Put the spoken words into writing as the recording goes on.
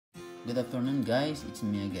Good afternoon guys, it's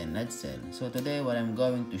me again, Nadsel. So today what I'm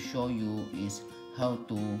going to show you is how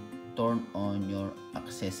to turn on your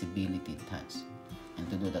accessibility touch. And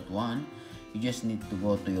to do that one, you just need to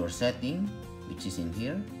go to your setting, which is in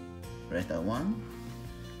here. Press that one.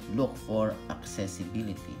 Look for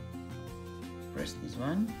accessibility. Press this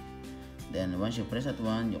one. Then once you press that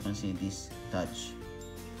one, you can see this touch.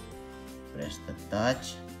 Press the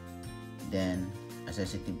touch. Then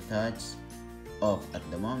accessibility touch off at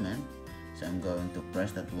the moment, so I'm going to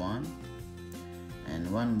press that one, and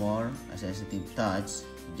one more accessibility touch.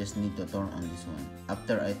 You just need to turn on this one.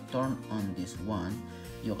 After I turn on this one,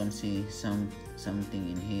 you can see something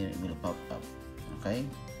in here will pop up. Okay,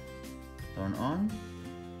 turn on.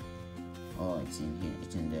 Oh, it's in here,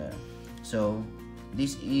 it's in there. So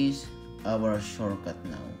this is our shortcut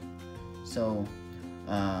now. So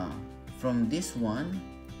from this one,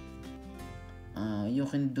 you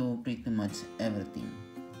can do pretty much everything.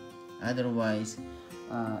 Otherwise,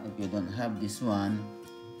 if you don't have this one,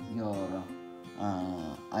 your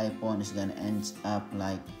iPhone is gonna end up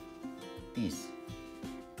like this,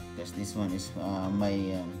 because this one is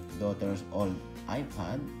my daughter's old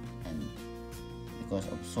iPad, and because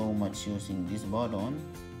of so much using this button,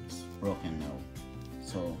 it's broken now.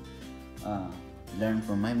 So learn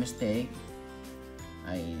from my mistake.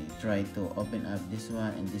 I try to open up this one,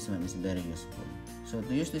 and this one is very useful. So to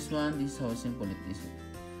use this one, this is how simple it is.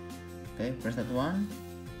 Okay, press that one.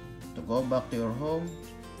 To go back to your home,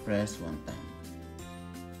 press one time.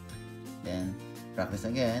 Then practice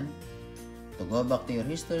again. To go back to your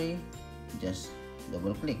history, just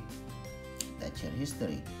double click. That's your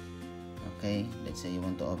history. Okay, let's say you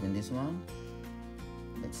want to open this one.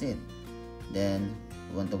 That's it. Then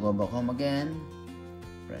you want to go back home again,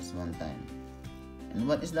 press one time. And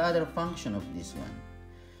what is the other function of this one?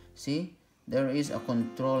 See, there is a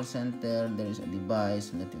control center, there is a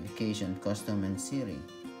device, notification, custom, and Siri.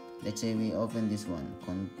 Let's say we open this one,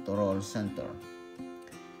 control center.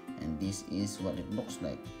 And this is what it looks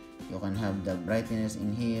like. You can have the brightness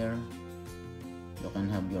in here. You can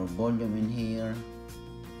have your volume in here.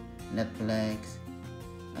 Netflix,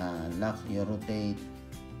 lock your rotate,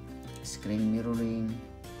 screen mirroring,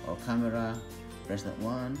 or camera. Press that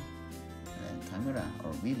one. And camera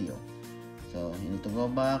or video. So you need to go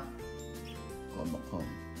back home.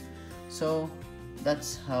 So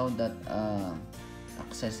that's how that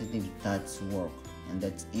accessibility touch work, and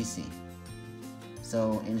that's easy.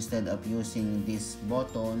 So instead of using this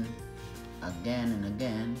button again and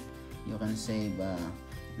again, you can save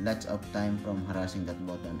lots of time from harassing that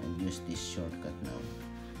button and use this shortcut now.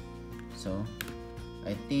 So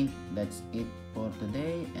I think that's it for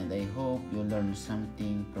today, and I hope you learned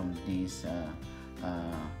something from this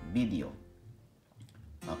video.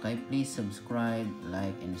 Okay, please subscribe,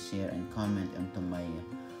 like, and share, and comment onto my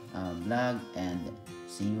blog, and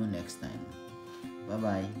see you next time. Bye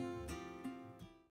bye.